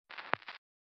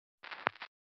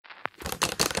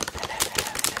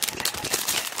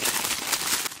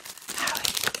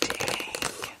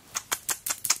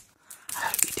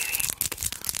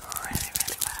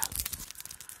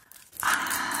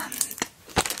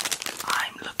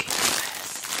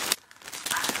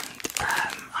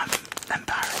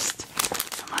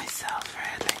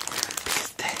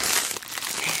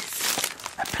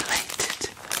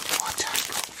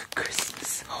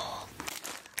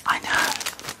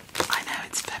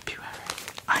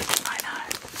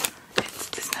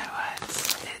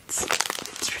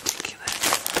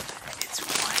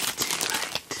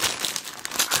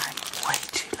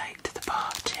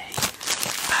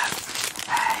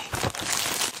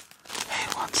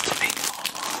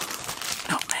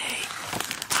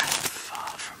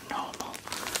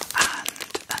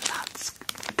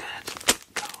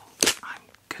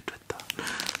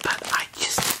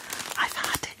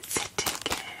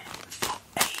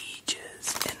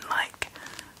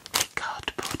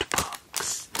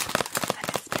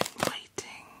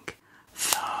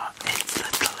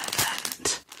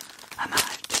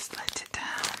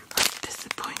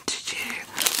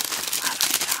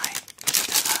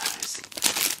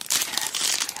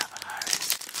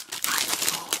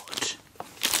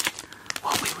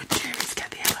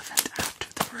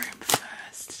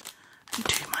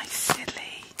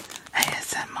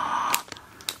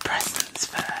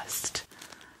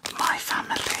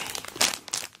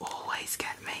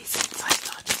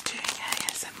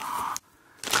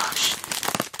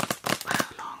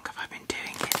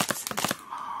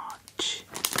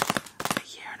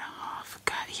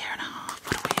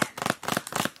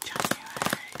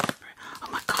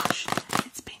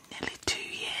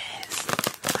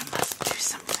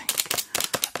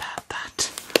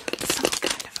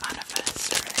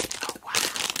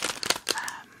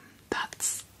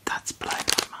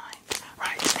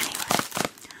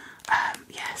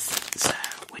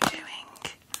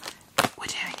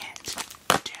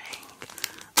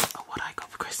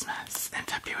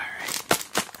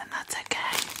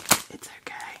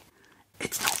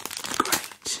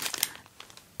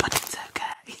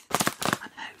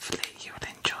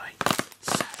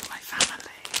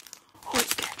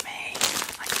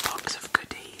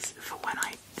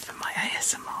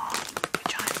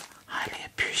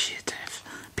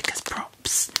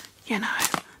you know,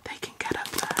 they can get up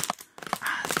there.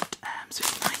 And so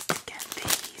it's nice to get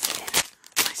these in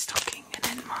my stocking and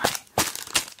in my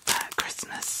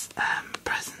Christmas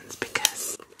presents,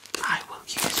 because I will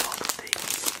use all of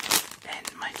these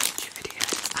in my future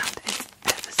videos, and it's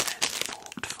ever so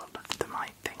thoughtful of them, I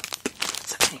think.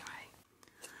 So anyway,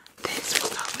 we'll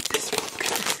start with this one,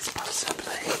 because this is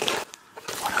possibly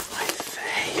one of my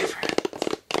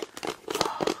favourites.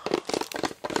 Oh,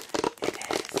 it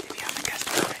is, if you haven't guessed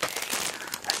already,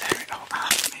 I'll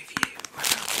have to move you.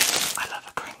 I love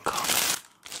a crinkle,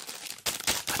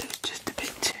 but it's just a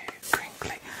bit too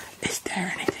crinkly. Is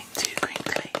there anything too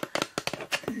crinkly?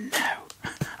 No,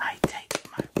 I take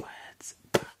my words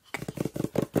back,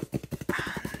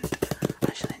 and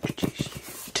I shall introduce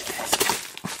you to this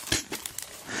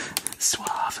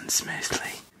suave and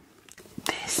smoothly.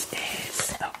 This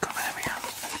is, oh god, there we are,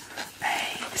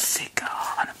 a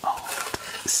cigar, an old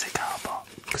cigar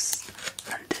box,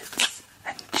 and it's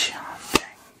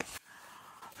enchanting.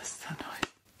 What's that noise?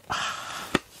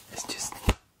 It's just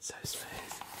so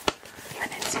smooth,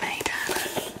 and it's made out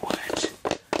of wood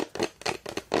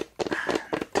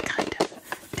and kind of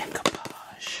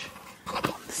decoupage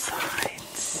on the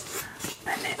sides,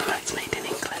 and it's made in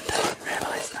England. I didn't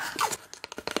realise that,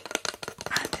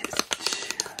 and it's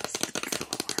just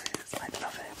glorious. I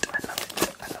love it, I love it,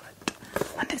 I love it.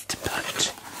 And it's to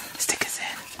put stickers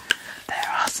in. There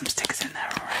are some stickers in there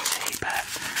already, but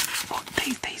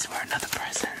these were another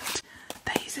present.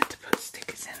 These are to put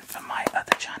stickers in for my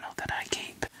other channel that I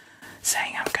keep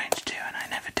saying I'm going to do, and I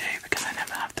never do because I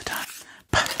never have the time.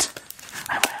 But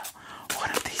I will,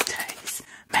 one of these days,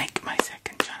 make my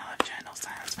second channel of journal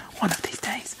sounds. One of these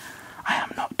days. I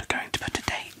am not going to put a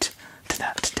date to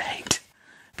that date,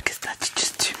 because that's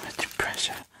just too much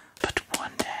pressure. But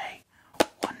one day,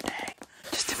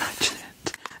 just imagine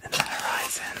it in the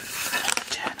horizon,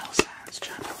 journal sounds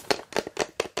channel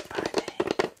by me,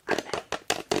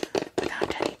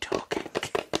 without any talking,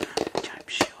 which I'm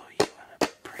sure you will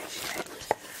appreciate.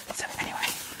 So anyway,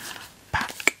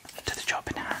 back to the job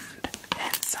in hand,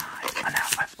 inside. And now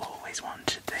I've always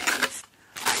wanted these,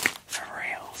 like for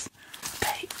reals.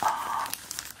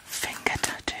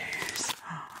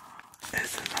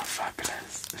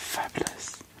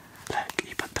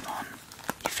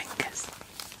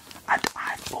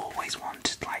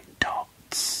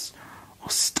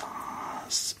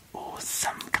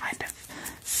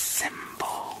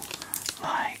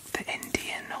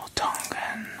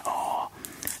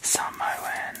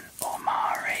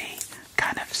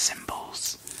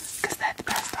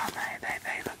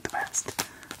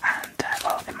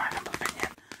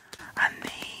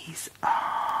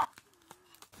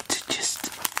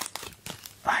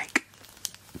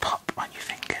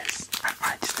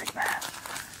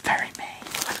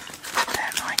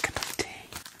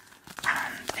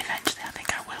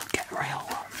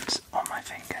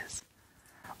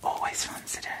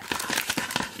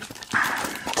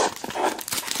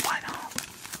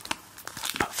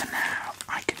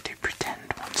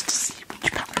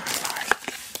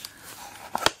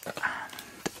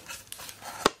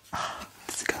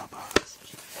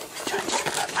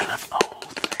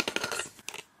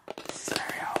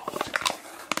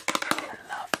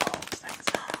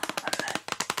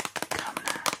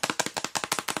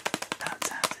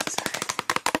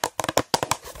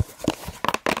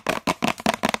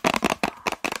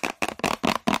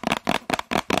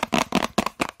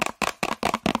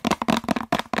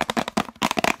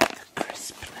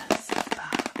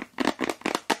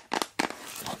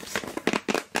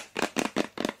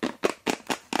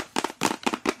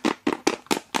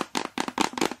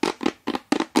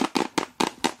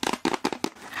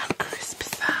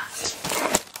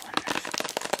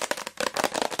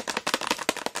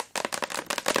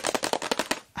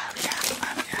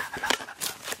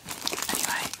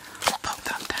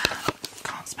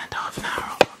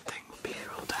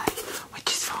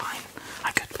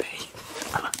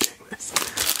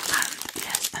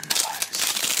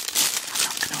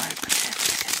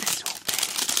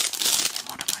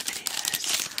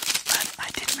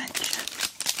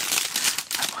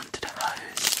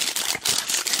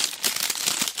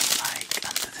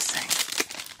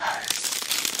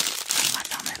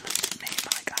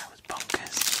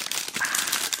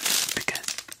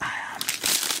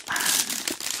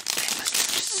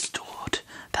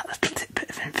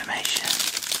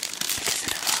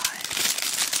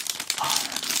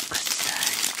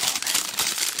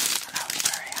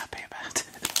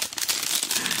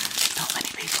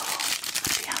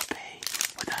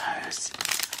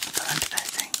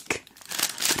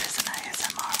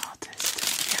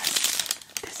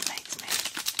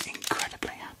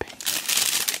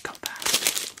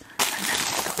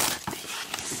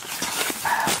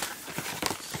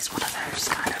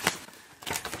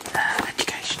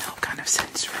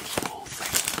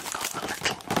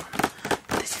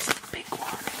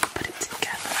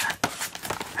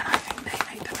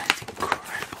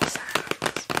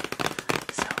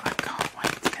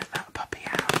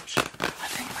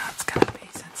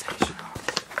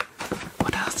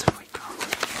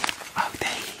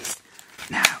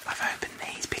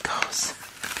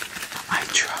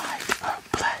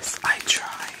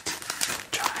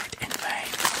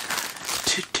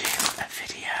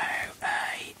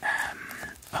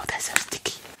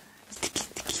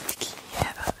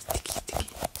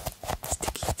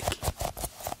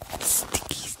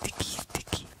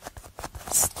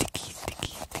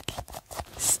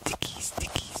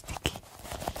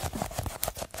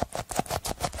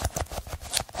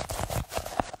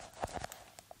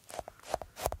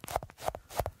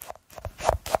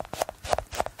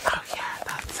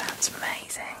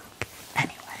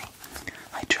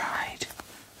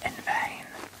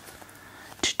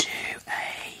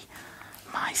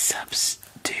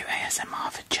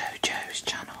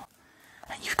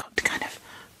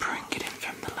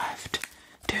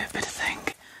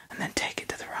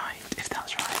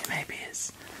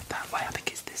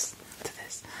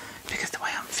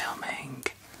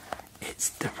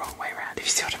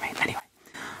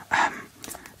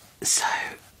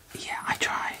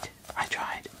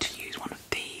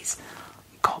 these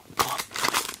globbles.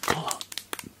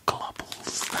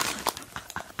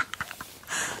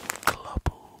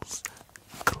 Globbles.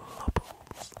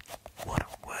 Globbles. What a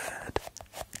word.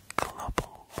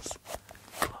 Globbles.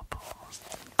 Globbles.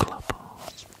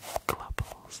 Globbles.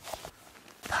 Globbles.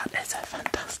 That is a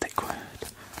fantastic word.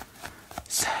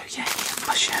 So yeah, you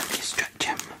mush them, you stretch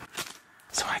them.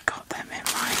 So I got them in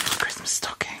my Christmas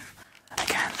stocking.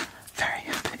 Again, very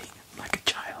happy, like a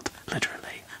child,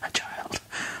 literally a child,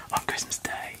 on Christmas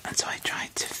Day. And so I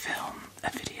tried to film a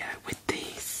video with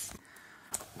these,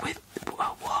 with,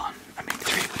 well, one, I mean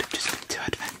 3 would have just been too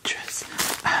adventurous,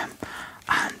 and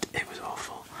it was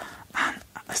awful. And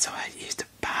so I used a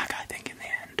bag, I think, in the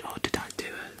end, or did I do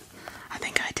it? I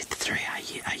think I did the 3.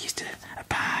 I used a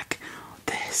bag,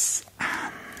 this,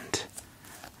 and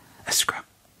a scrub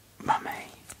mummy.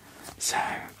 So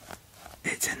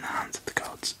it's in the hands of the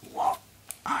gods what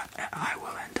I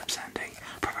will end up sending.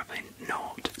 Probably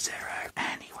 0.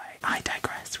 Anyway, I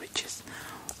digress, which is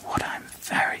what I'm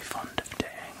very fond of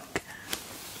doing.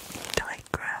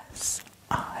 Digress.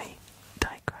 I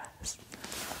digress.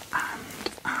 And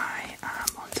I am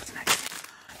on to the next thing.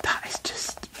 That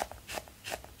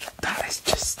is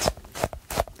just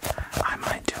I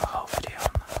might do a whole video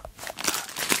on that.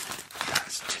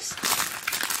 That's just, it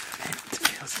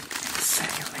feels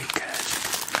insanely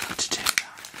good to do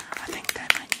that. I think they're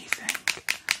my new thing.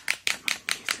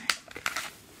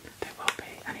 They will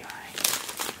be, anyway.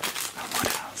 And what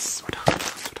else? Oh,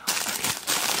 yeah.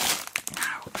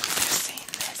 Now, you've seen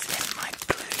this in my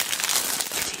blue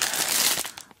video.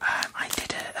 I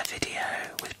did a video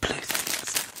with blue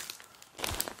things.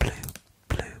 Blue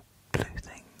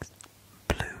things.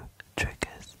 Blue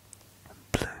triggers.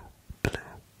 Blue.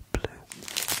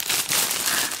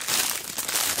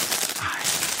 I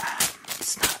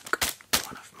snuck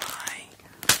one of my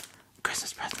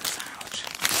Christmas presents out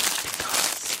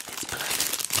because it's blue,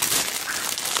 and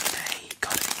they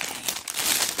got it me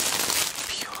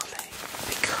purely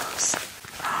because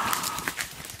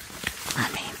I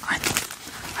mean I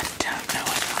don't know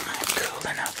whether I'm cool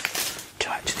enough to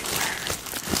actually wear it.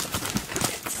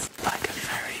 It's like a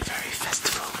very, very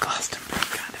festival Glastonbury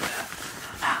kind of a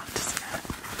hat, isn't it?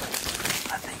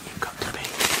 I think you've got to be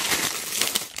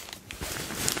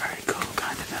very cool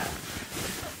kind of a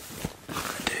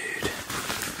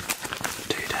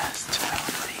dude-ass to want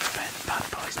to leave it, bad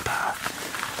boys, but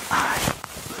I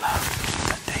love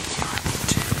and take you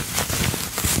to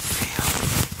feel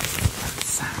and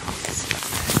sounds of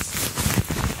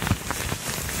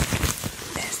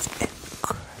this is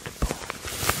incredible.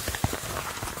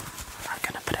 I'm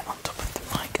going to put it on top of the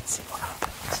mic and see what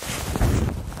happens.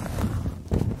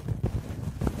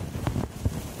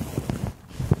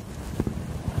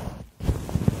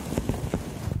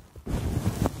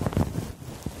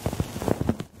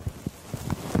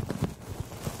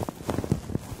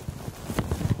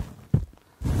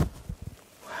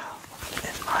 Well,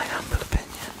 in my humble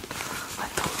opinion, I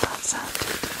thought that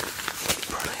sounded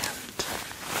brilliant.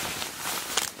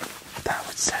 That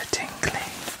was so tingly.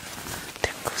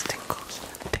 Tingles, tingles,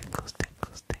 tingles,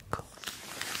 tingles, tingles.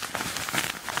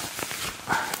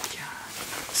 Oh yeah.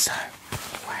 So,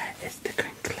 where is the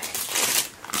crinkly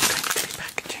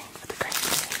packaging for the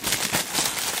crinkly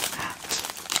hat?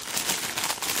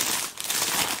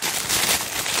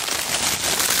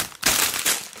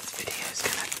 This video is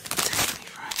gonna take me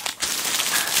forever.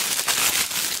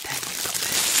 Then we've got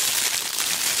this.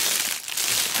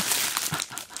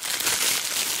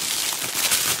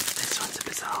 This one's a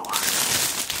bizarre one.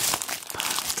 But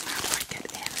how do I get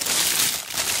in?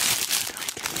 How do I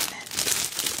get in it?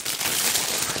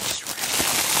 I just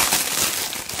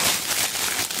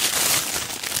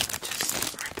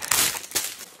rip it.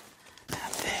 Now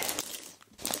this.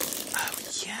 Oh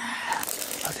yeah.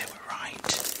 Oh, they were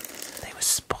right. They were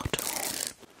spot on.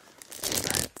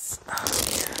 Let's, yeah.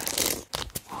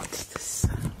 What does this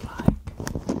sound like?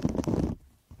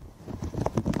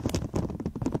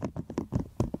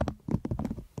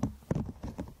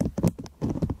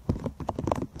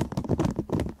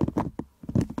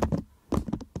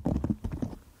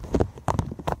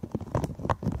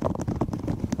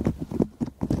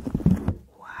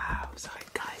 Wow, sorry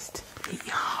guys, eat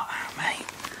your heart out, mate.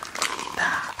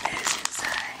 That is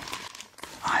insane.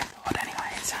 I thought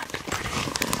anyway, it sounded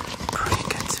pretty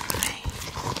good to me.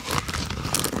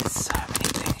 There's so many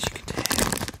things you can do.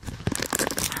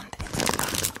 And it's a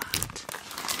bath mat.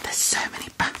 There's so many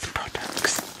bath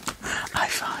products, I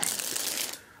find.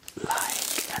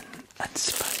 And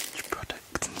sponge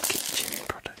products and kitchen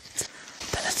products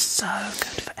that are so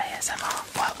good for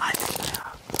ASMR. Well, I think they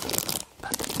are.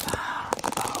 But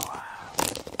that, oh wow.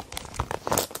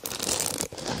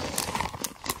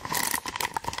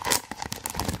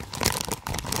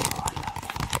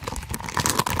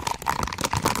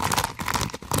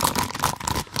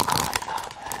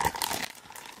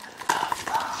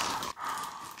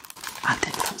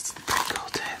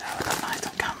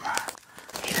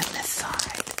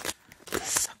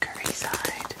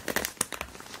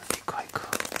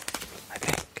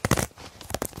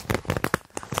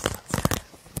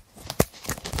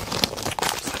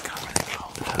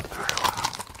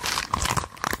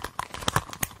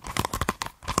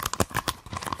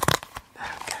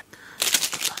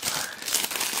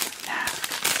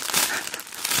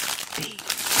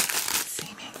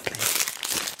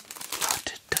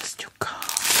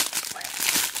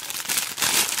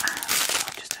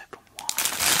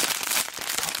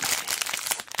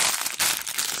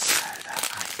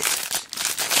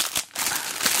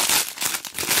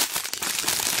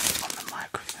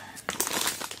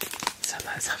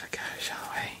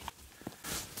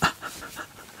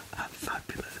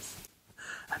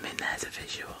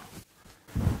 visual.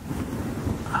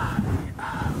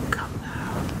 Oh, come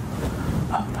now.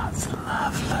 Oh, that's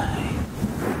lovely.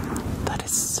 That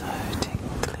is so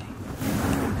tingly.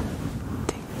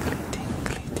 Tingly,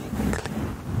 tingly, tingly.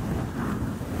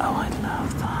 Oh, I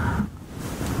love that.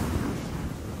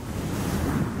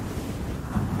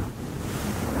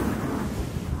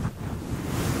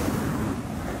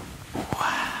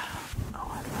 Wow. Oh,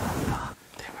 I love that.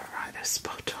 They were right, they're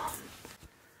spot on.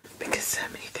 Because so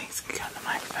many things can go on the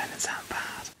microphone and sound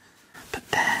bad. But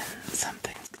then some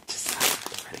things can just sound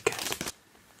really good.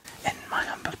 In my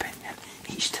humble opinion,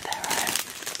 each to their own.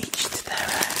 Each to their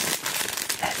own.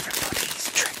 Everybody's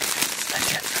triggers are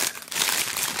different.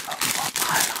 What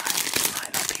I like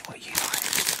might not be what you like.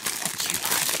 What you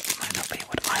like might not be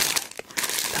what I like.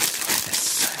 That's why there's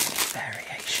so many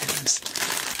variations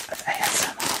of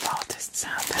ASMR artists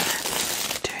out there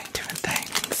doing different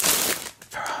things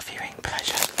for our viewing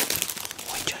pleasure,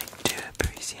 which I do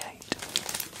appreciate.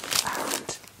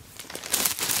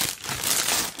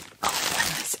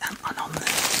 And on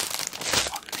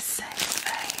the same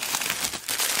vein,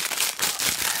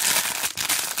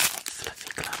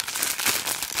 fluffy gloves.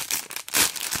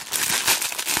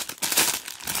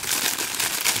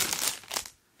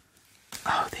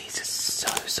 Oh, these are so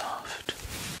soft.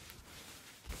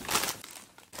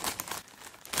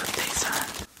 Put these on.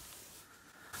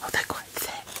 Oh, they're quite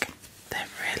thick. They're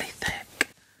really thick.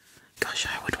 Gosh,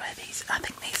 I would wear these. I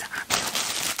think these are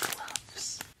actual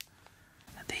gloves.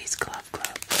 Are these gloves?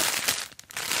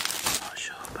 I'm not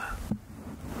sure, but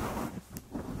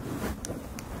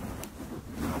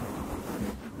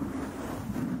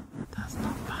that's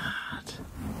not bad.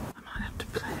 I might have to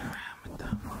play around with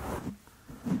that one.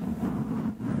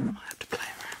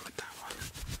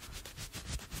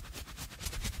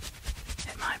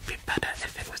 It might be better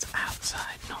if it was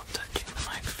outside, not touching the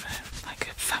microphone, like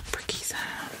a fabricy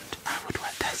sound. I would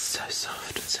wear. They're so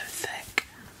soft and so thick.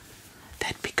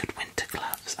 They'd be good winter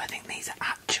gloves. I think these are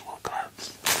actual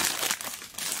gloves.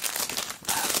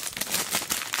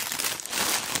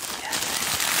 Yeah,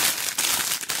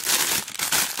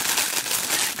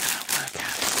 they're gonna work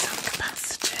out in some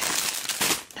capacity,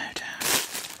 no doubt.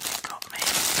 They got me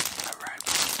a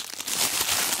robot.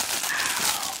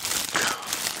 How cool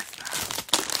is that?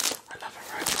 I love a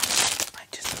robot. I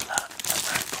just love a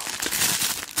robot.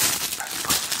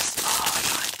 Robots are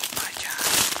like my jam.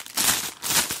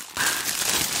 And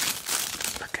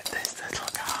look at this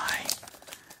little guy.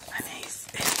 And he's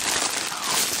in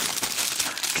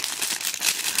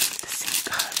the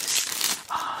Cinco's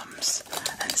arms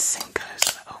and Cinco's,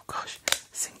 oh gosh,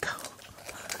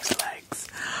 Cinco's legs.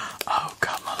 Oh,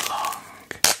 come along.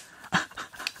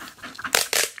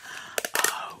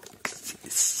 Oh,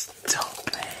 stop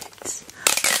it.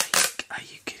 Are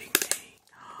you kidding me?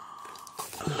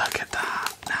 Look at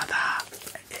that. Now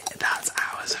that's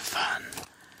hours of fun,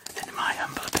 in my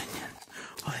humble opinion.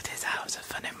 Well, it is hours of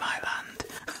fun in my land.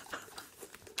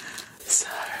 So,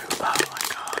 oh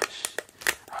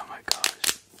my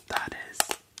gosh, that is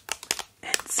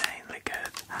insanely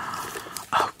good.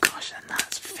 Oh gosh, and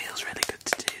that feels really good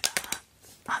to do that.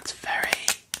 That's very,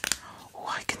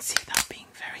 I can see that being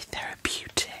very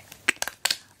therapeutic.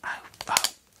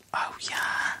 Oh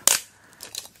yeah.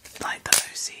 Like the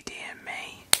OCD in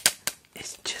me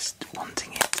is just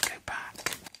wanting it to go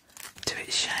back to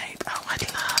its shape. Oh, I'd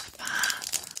love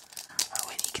that. Oh,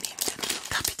 and you can even do a little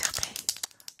tappy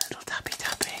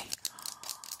tappy.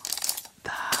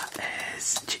 That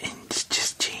is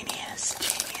just genius.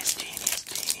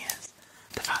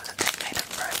 The fact that they've made a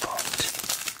robot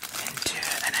into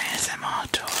an ASMR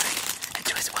toy,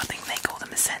 into I think they call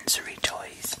them sensory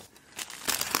toys.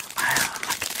 I'm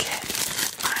like a kid.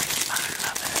 I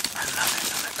love it.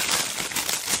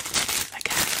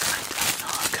 Again, I'm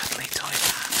not a cuddly toy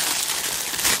fan,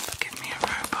 but give me a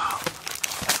robot.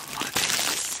 One of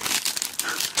these.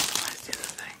 Where's the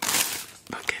other thing?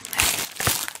 But give me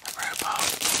a robot.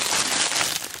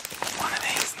 One of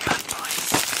these bad boys.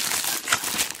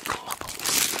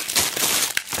 Globbles.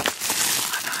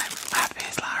 And I'm happy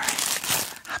as Larry.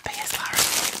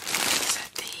 So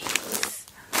these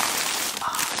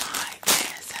are my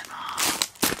ASMR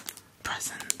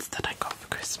presents that I got for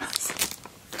Christmas.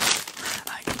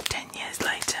 Like 10 years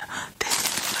later, this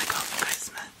is what I got for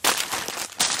Christmas.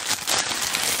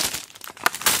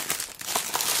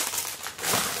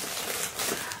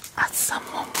 As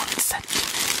someone once said to me,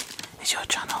 is your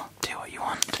channel, do what you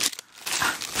want.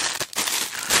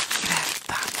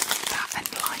 That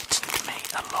enlightened me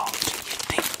a lot. You'd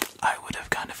think I would have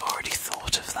kind of already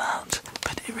thought of that,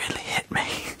 but it really hit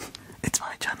me. It's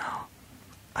my channel.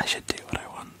 I should do what I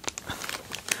want.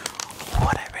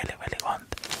 What I really want.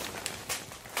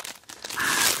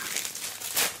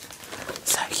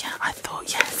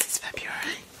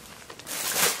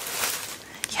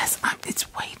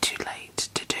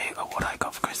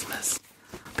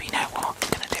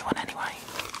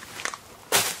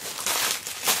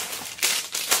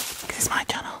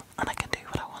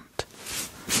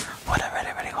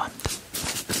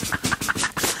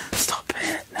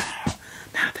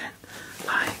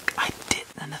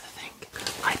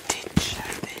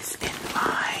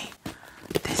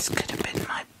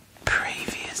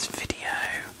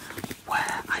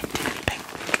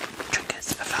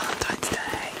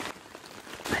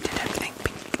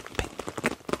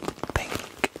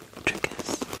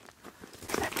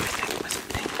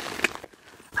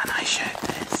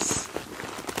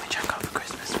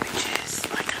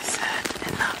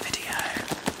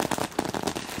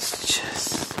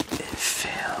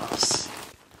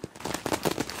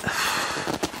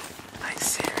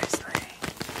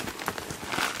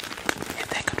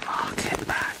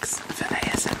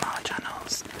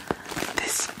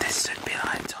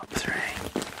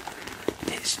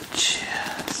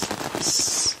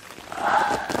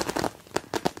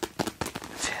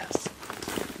 feels.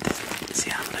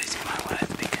 See, I'm losing my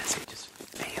words because it just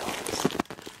feels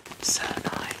so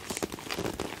nice.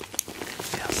 It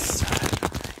feels so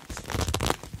nice.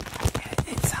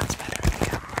 Yeah, it sounds better in the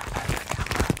camera,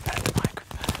 better the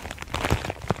microphone.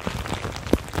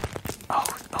 Oh,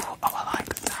 I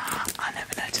like that. I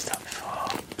never noticed that before.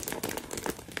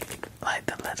 Like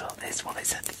the little, it's what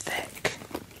it's a thick,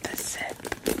 the zip.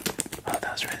 Oh,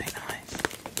 that was really nice.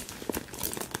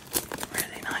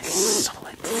 Really nice,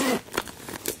 solid zip.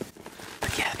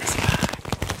 But yeah, this bag.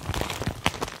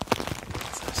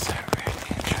 So really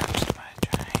interrupted by a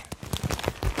train.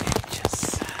 It just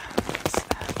sounds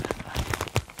heavenly.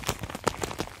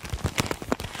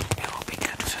 It will be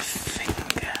good for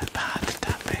finger pad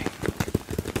tapping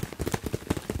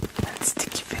and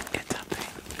sticky finger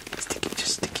tapping.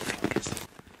 Sticky fingers.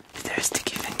 Is there a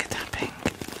sticky finger tapping?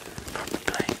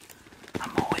 Probably.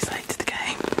 I'm always late to the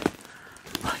game,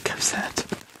 like I've said.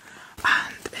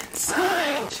 And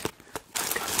inside,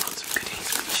 I've got lots of goodies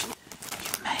which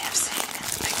you may have seen in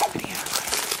the big video. You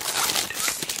would have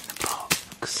seen the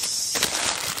box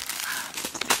and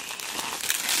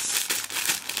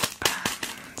the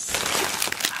bands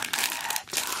and the hair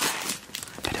tie.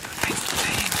 Bit of a big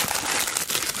theme.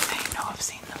 You may not have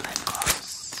seen the lip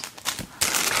gloss.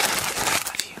 I've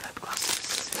got a few lip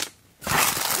glosses.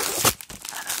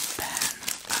 And a pen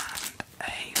and a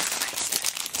face.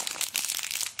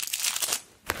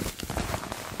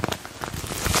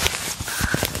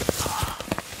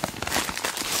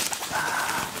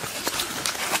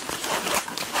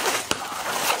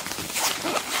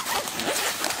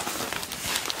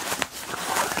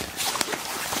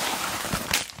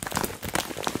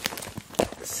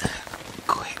 So,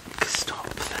 quick stop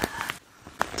there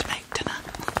to make dinner,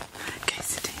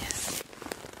 quesadillas,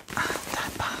 and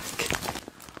I'm back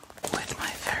with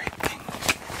my very pink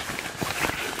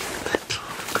little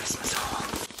Christmas haul.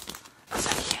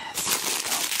 So yes,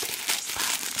 got the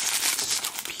wristbands to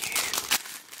stop you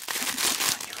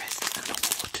on your wrist and the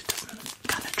water doesn't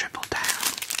kind of dribble down.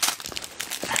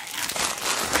 Very handy.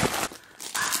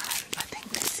 And I think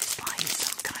this is like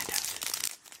some kind of,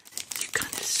 you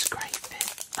kind of scrape it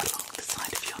along the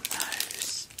side of your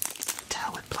nose.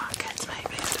 Tell with blackheads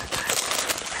maybe, I don't know.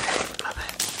 Love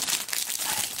it.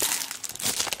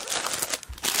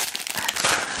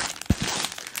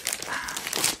 And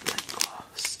lip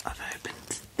gloss. I've opened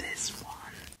this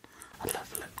one. I love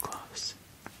lip gloss.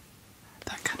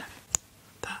 That kind of,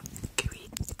 that gooey,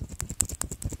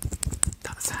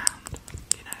 that sound,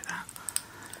 you know, that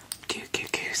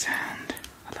goo sound.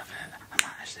 I love it. I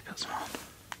might actually put some on.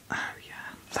 Oh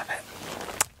yeah, love it.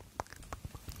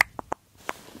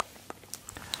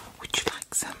 Would you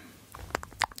like some?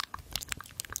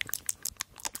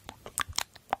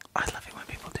 I love it when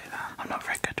people do that. I'm not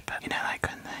very good, but you know, like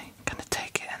when they kind of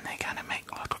take it and they kind of make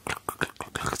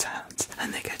sounds,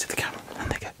 and they go to the camera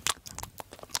and they go.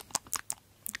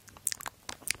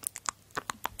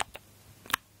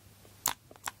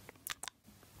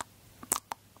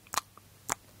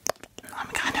 I'm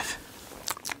kind of,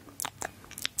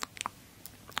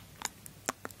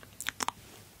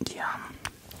 yeah,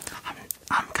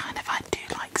 I'm kind of, I do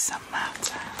like some mouth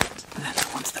sounds, and then the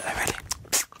ones that are really,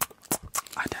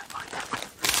 I don't like that one,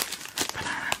 but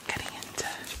I'm getting into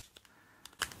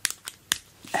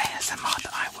ASMR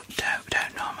that I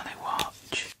don't normally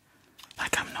watch.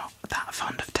 Like, I'm not that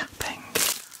fond of tapping, but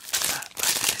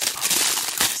like this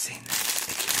box, I've seen this,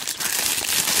 if you can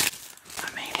smash. I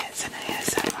mean, it's an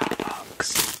ASMR box,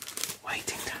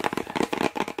 waiting to happen.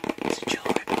 It's a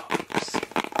jewellery box, and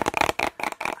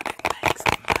it makes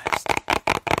the most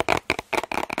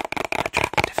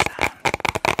attractive sound,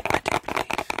 I do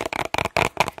believe,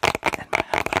 in my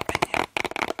humble opinion.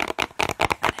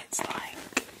 And it's like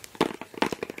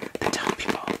the tappy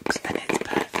box, and it's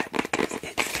perfect because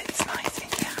it fits nice in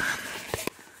your hand,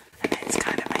 and it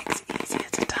kind of makes it easier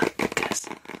to tap because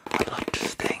a lot of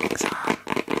things aren't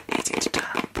easy to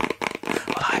tap.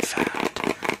 Well, I found,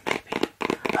 maybe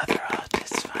other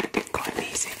artists find it quite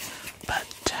easy, but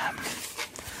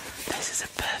this is a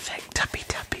perfect tappy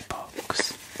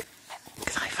box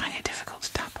because I find it difficult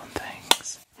to tap on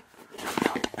things. I'm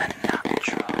not a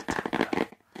natural tapper.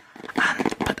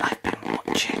 But I've been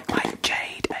watching like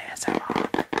Jade ASMR.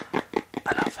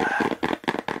 I love her.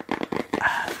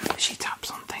 She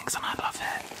taps on things and I love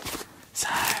it. So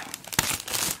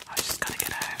I just gotta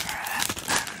get over it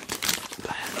and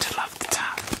learn to love the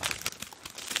tap.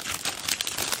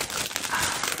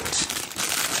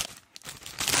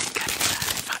 And getting there.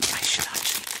 In fact, I should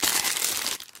actually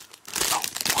do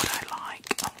what I like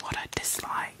and what I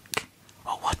dislike.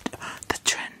 Or what the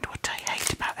trend, what I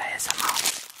hate about ASMR.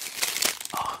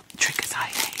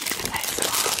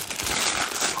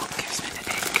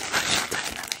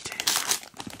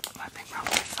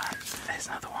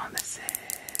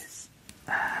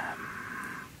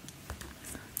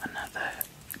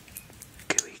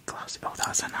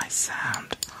 that's a nice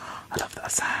sound. I love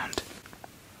that sound.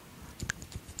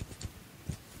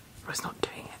 But it's not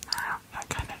doing it now. That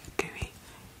kind of gooey.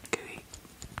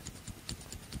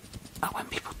 When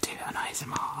people do it on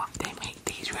ASMR, they make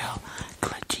these real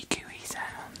glitchy, gooey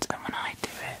sounds, and when I do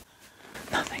it,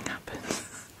 nothing happens.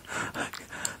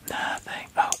 Nothing.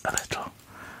 Oh,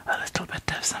 a little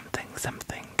bit of something,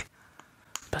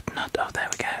 but not. Oh, there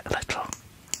we go. A little.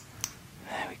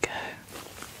 There we go.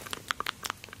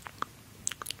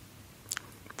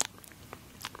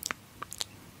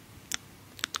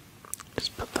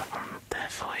 Just put that on there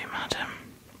for you, madam.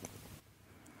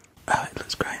 Oh, it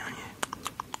looks great on you.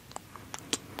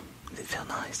 Does it feel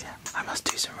nice? Yeah. I must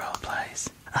do some role plays.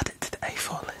 Add it to the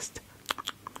A4 list.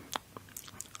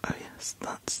 Oh yes,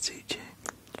 that suits you.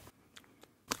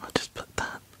 I'll just put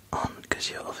that on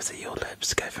because obviously your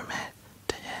lips go from here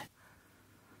to here.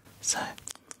 So,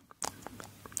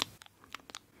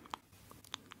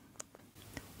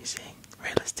 you see,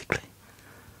 realistically,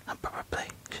 I probably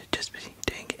should just be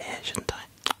doing it here, shouldn't I?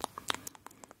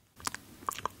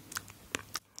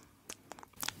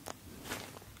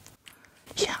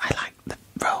 Yeah, I like the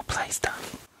role play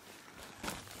stuff.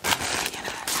 You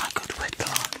know, I could whittle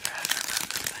on forever.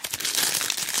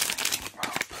 I think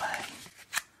role play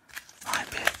might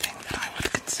be a thing that I would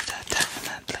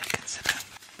definitely consider.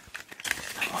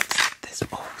 And what's this?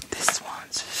 Oh, this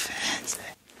one's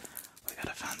fancy. We got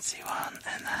a fancy one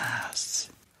in the house.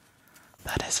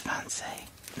 That is fancy.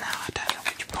 Now I don't know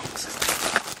which box is it.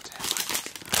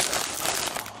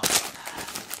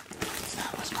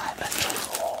 That was my little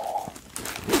haul.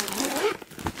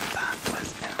 That was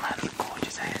in my little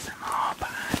gorgeous ASMR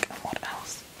bag. And what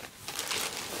else?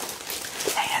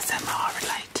 ASMR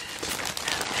related.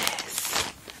 This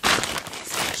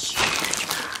is a huge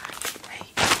bag.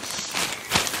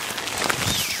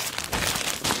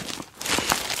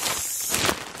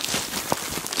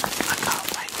 I can't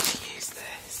wait to use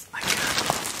this. I can't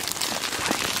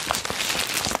wait.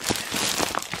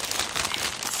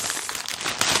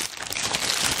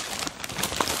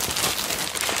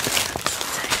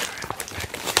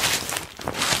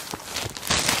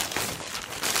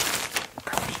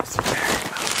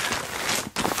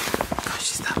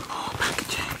 Gosh, is that more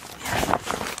packaging? Yeah.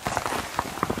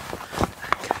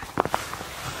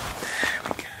 Okay. There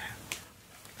we go.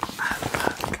 And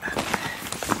look at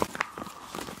this.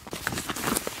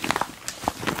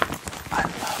 I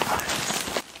love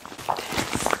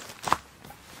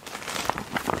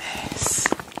this.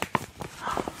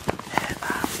 Hear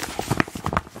that?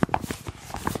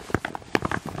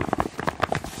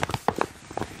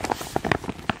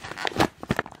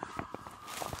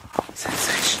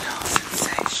 Sensational.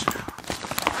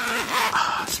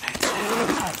 Oh, smooth zip.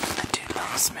 I do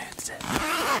love smooth zip.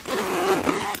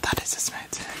 That is a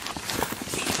smooth zip.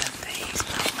 Even these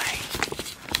will make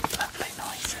lovely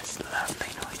noises.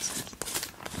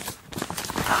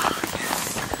 Oh, yes.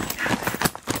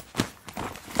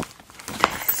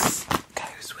 This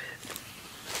goes with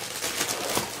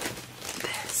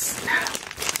this. Now,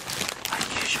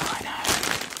 unusual, I know.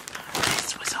 This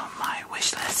was on my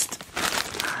wish list,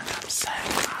 and I'm so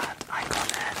glad I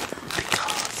got it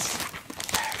because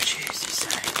pair of shoes, you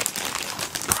say,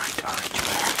 bright orange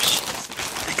pair of shoes.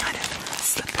 They kind of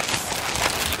slippers.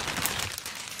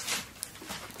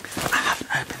 I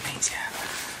haven't opened these yet.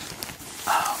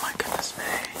 Oh my goodness me.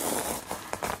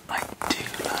 I do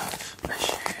love a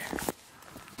shoe.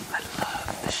 I love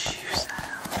the shoe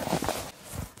sound.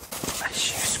 A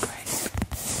shoe scrape.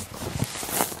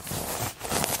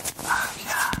 Oh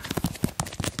yeah.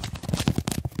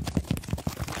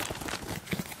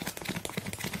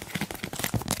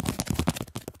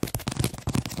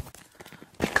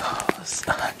 Because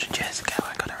 100 years ago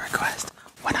I got a request.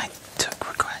 When I took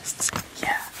requests,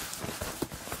 yeah.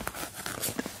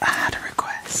 I had a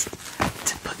request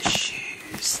to put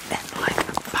shoes in like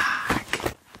a bag,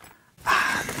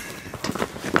 and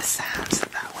the sounds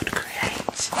that would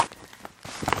create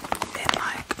in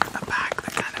like a bag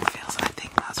that kind of feels, I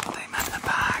think that's what they meant, a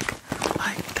bag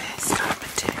like this kind of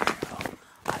material,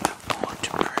 like a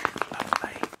waterproof,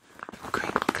 lovely,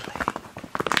 crinkly,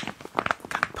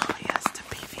 kind of polyester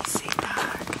PVC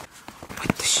bag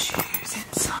with the shoes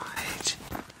inside.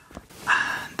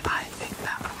 And I think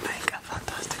that will make a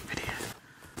fantastic video.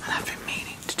 And I've been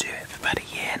meaning to do it for about a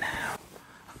year now.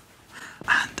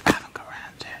 And I haven't got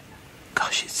around to it.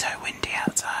 Gosh, it's so windy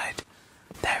outside.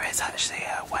 There is actually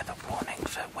a weather warning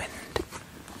for wind.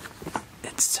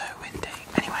 It's so windy.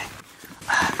 Anyway,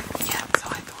 yeah, so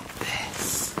I thought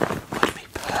this would be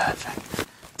perfect.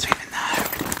 So even though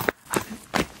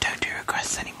I don't do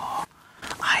requests anymore,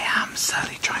 I am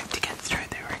slowly trying to get through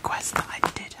the requests that I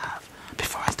did have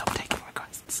before I stopped taking requests.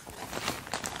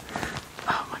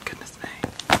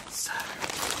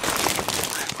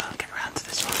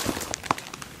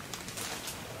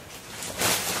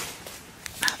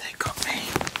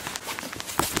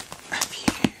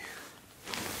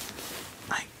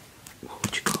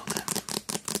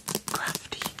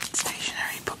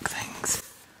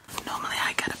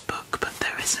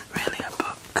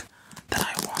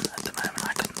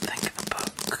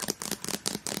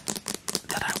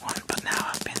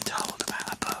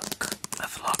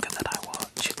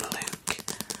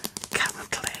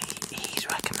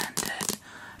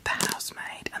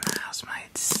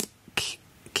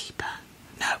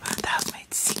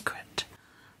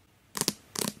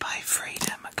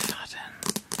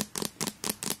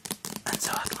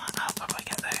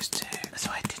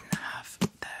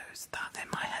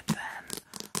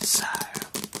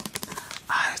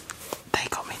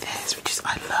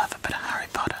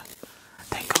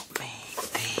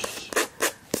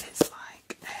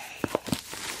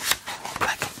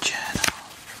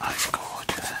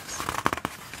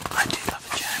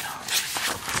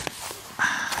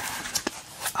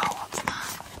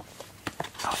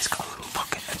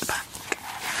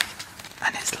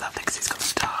 it's lovely because it's got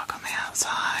the dark on the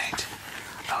outside.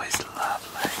 Oh, it's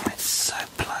lovely. It's so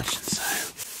plush and so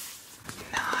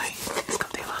nice. It's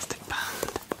got the elastic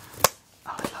band.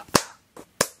 Oh, I love that.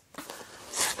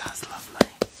 So that's lovely.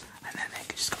 And then they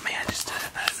just got me just a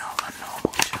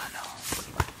normal journal.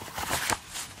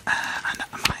 And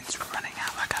mine's running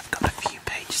out. Like I've got a few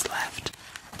pages left.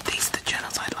 These are the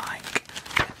journals I like.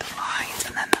 With the lines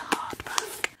and then the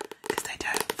hardback. Because they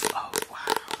don't. Oh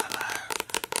wow, hello.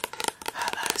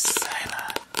 Hello sailor.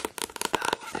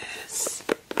 That is.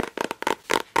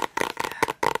 Yeah.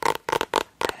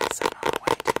 There's someone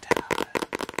waiting to happen.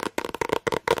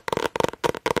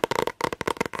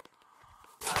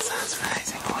 That sounds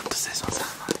amazing. What does this one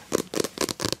sound like?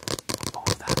 Oh,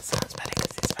 that sounds better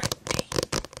because it's very deep.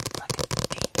 Like a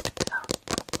deep sound.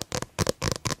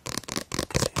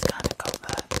 Because it's kind of got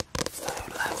the faux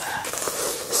leather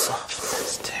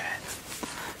softness to it.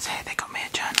 So they got me a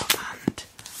journal and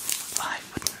life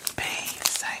wouldn't be the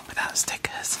same without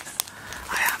stickers.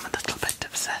 I am a little bit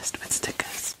obsessed with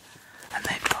stickers. And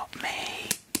they've got me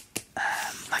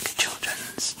like a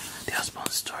children's The Osborne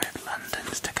Story of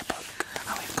London sticker book.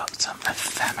 And we've got some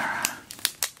ephemera.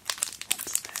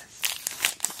 What's this?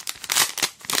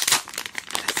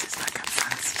 This is like a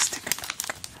fancy sticker book.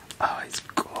 Oh, it's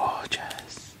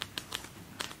gorgeous.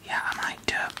 Yeah, I might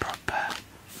do a proper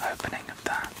opening of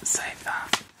that. Save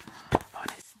that. Oh,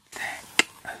 and it's thick.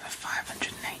 Over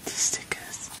 580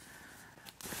 stickers.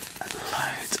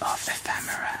 Loads of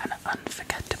ephemera and an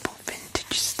unforgettable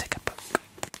vintage sticker book.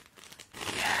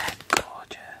 Yeah,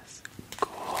 gorgeous.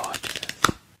 Gorgeous.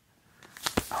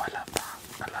 Oh, I love that.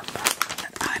 I love that.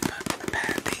 And I put a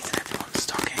pair of these in everyone's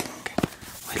stocking.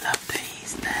 We love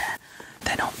these.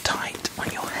 They're not tight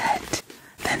on your head.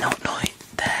 They're not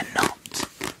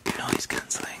noise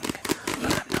cancelling.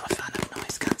 But I'm not a fan of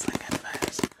noise cancelling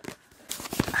headphones.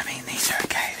 I mean, these are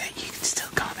okay. That you still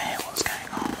can't hear what's going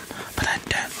on. But I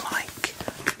don't like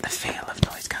the feel of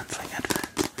noise cancelling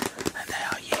headphones. And they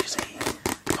are usually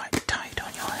quite tight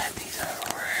on your head. These are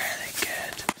really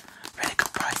good. Really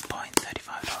good price point,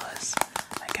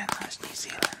 $35. Again, that's New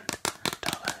Zealand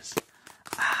dollars.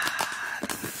 And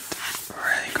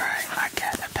really great. I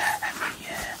get a pair every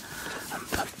year and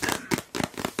put them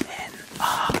in.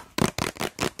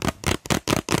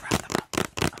 Wrap them up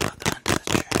and put them under the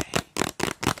tree.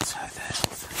 So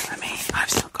I mean, I've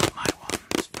still got my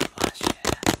ones from last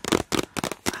year.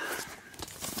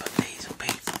 But these will be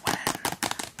for when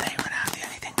they run out. The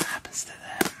only thing that happens to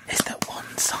them is that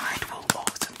one side will all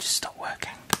of a sudden just stop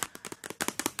working.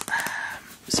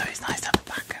 So it's nice to have a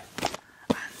backup.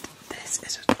 And this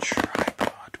is a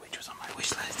tripod, which was on my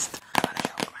wish list, and I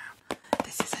shall come out.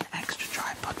 This is an extra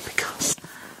tripod because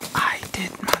I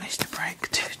did manage to break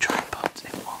 2 tripods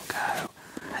in one go,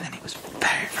 and then it was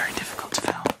very, very difficult to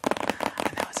film.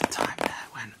 And there was a time there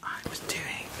when I was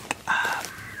doing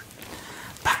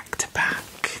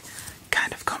back-to-back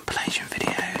kind of compilation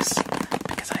videos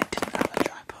because I didn't have a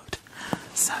tripod.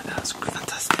 So that was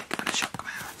fantastic, and I shall come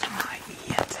out for my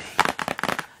Yeti.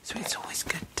 So it's always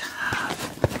good to have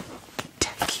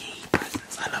techie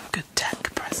presents. I love a good tech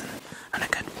present and a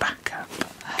good backup.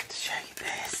 I have to show you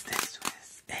this. This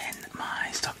was in my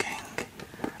stocking.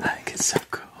 I think it's so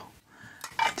cool.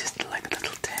 Just like a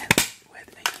little tin with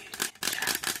a Union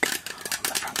Jack on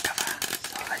the front cover.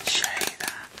 So I'd show you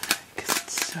that because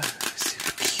it's so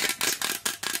super cute.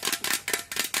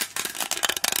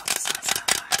 What does that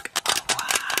sound like? Oh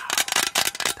wow.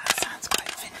 That sounds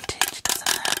quite vintage, doesn't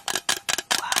it?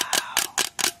 Wow.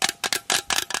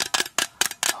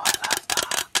 Oh, I love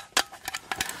that.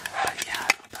 But yeah,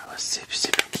 I thought that was super,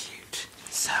 super cute.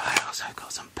 So I also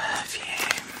got some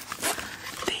perfume.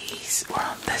 These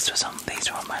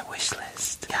were on my wish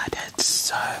list. Yeah, I'd heard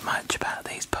so much about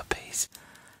these puppies.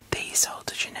 The Sol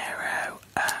de Janeiro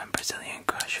Brazilian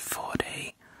Crush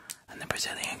 40 and the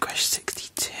Brazilian Crush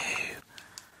 62.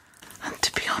 And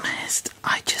to be honest,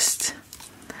 I just,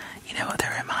 you know what they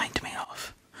remind me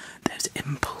of? Those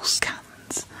impulse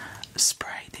cans of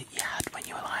spray that you had when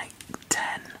you were like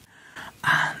 10,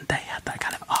 and they had that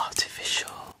kind of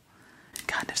artificial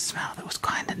kind of smell that was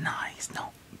kind of nice,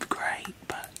 not great,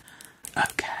 but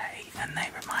okay, and they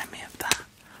remind me of that.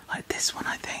 Like this one,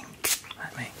 I think.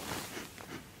 Let me.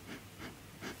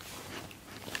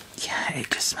 Yeah, it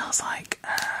just smells like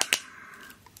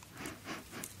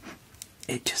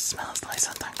it just smells like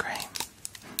suntan cream,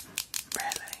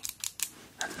 really.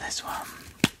 And this one,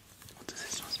 what does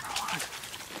this one smell like?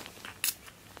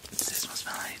 Does this one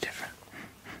smell any different?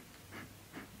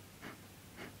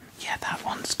 Yeah, that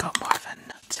one's got more of a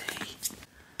nutty.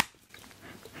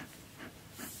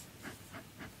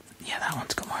 Yeah, that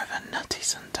one's got more of a nutty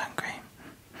suntan cream.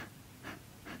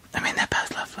 I mean, they're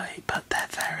both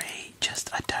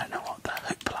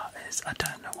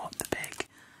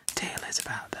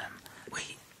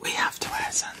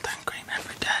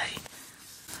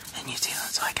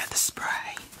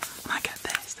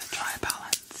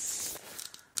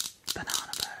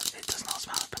banana boat. It does not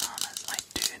smell of bananas. I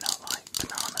do not like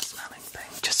banana smelling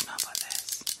things. It just smells like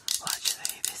this. Well,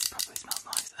 actually, this probably smells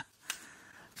nicer.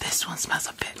 This one smells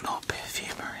a bit more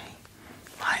perfumery.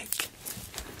 Like,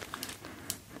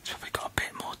 it's probably got a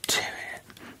bit more to it.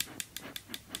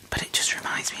 But it just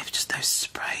reminds me of just those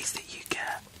sprays that you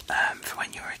get for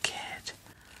when you were a kid.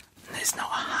 And it's not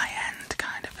a high-end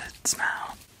kind of a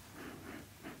smell.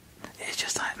 It's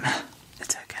just like, meh,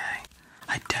 it's okay.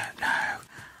 I don't know.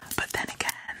 But then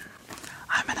again,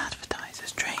 I'm an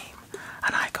advertiser's dream,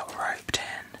 and I got roped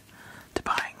in to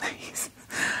buying these.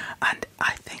 And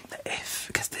I think that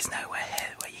because there's nowhere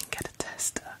here where you can get a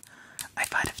tester,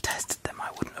 if I'd have tested them, I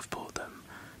wouldn't have bought them,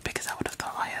 because I would have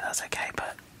thought, oh yeah, that's okay,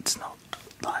 but it's not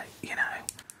like, you know,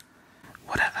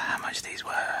 whatever, how much these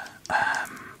were,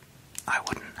 I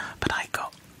wouldn't. But I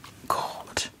got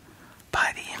caught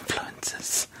by the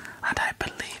influencers, and I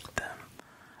believed them,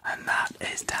 and that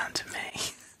is down to me.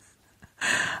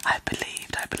 I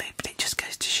believed, but it just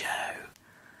goes to show,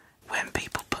 when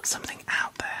people put something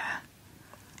out there,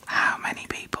 how many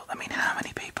people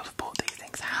have bought these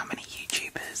things? How many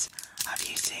YouTubers have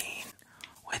you seen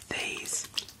with these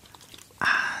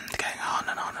and going on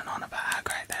and on and on about how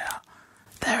great they are?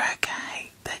 They're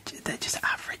okay. They're just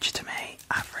average to me.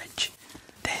 Average.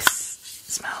 This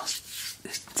smells,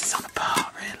 it's on a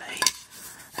par really.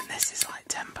 And this is like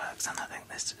 £10, and I think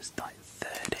this was like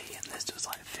 30, and this was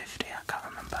like 50. I can't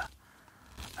remember.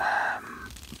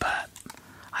 But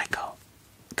I got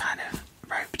kind of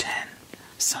roped in,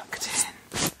 sucked in.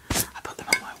 I put them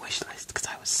on my wish list because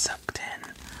I was sucked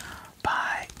in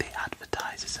by the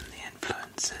advertisers and the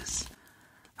influencers,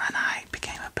 and I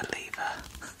became a believer.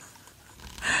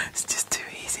 It's just too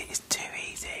easy. It's too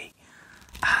easy.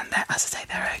 And as I say,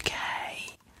 they're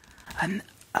okay. And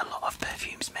a lot of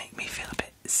perfumes make me feel a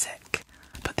bit sick,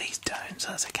 but these don't, so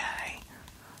that's okay.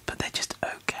 But they're just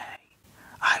okay.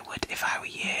 I would, if I were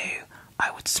you,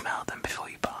 I would smell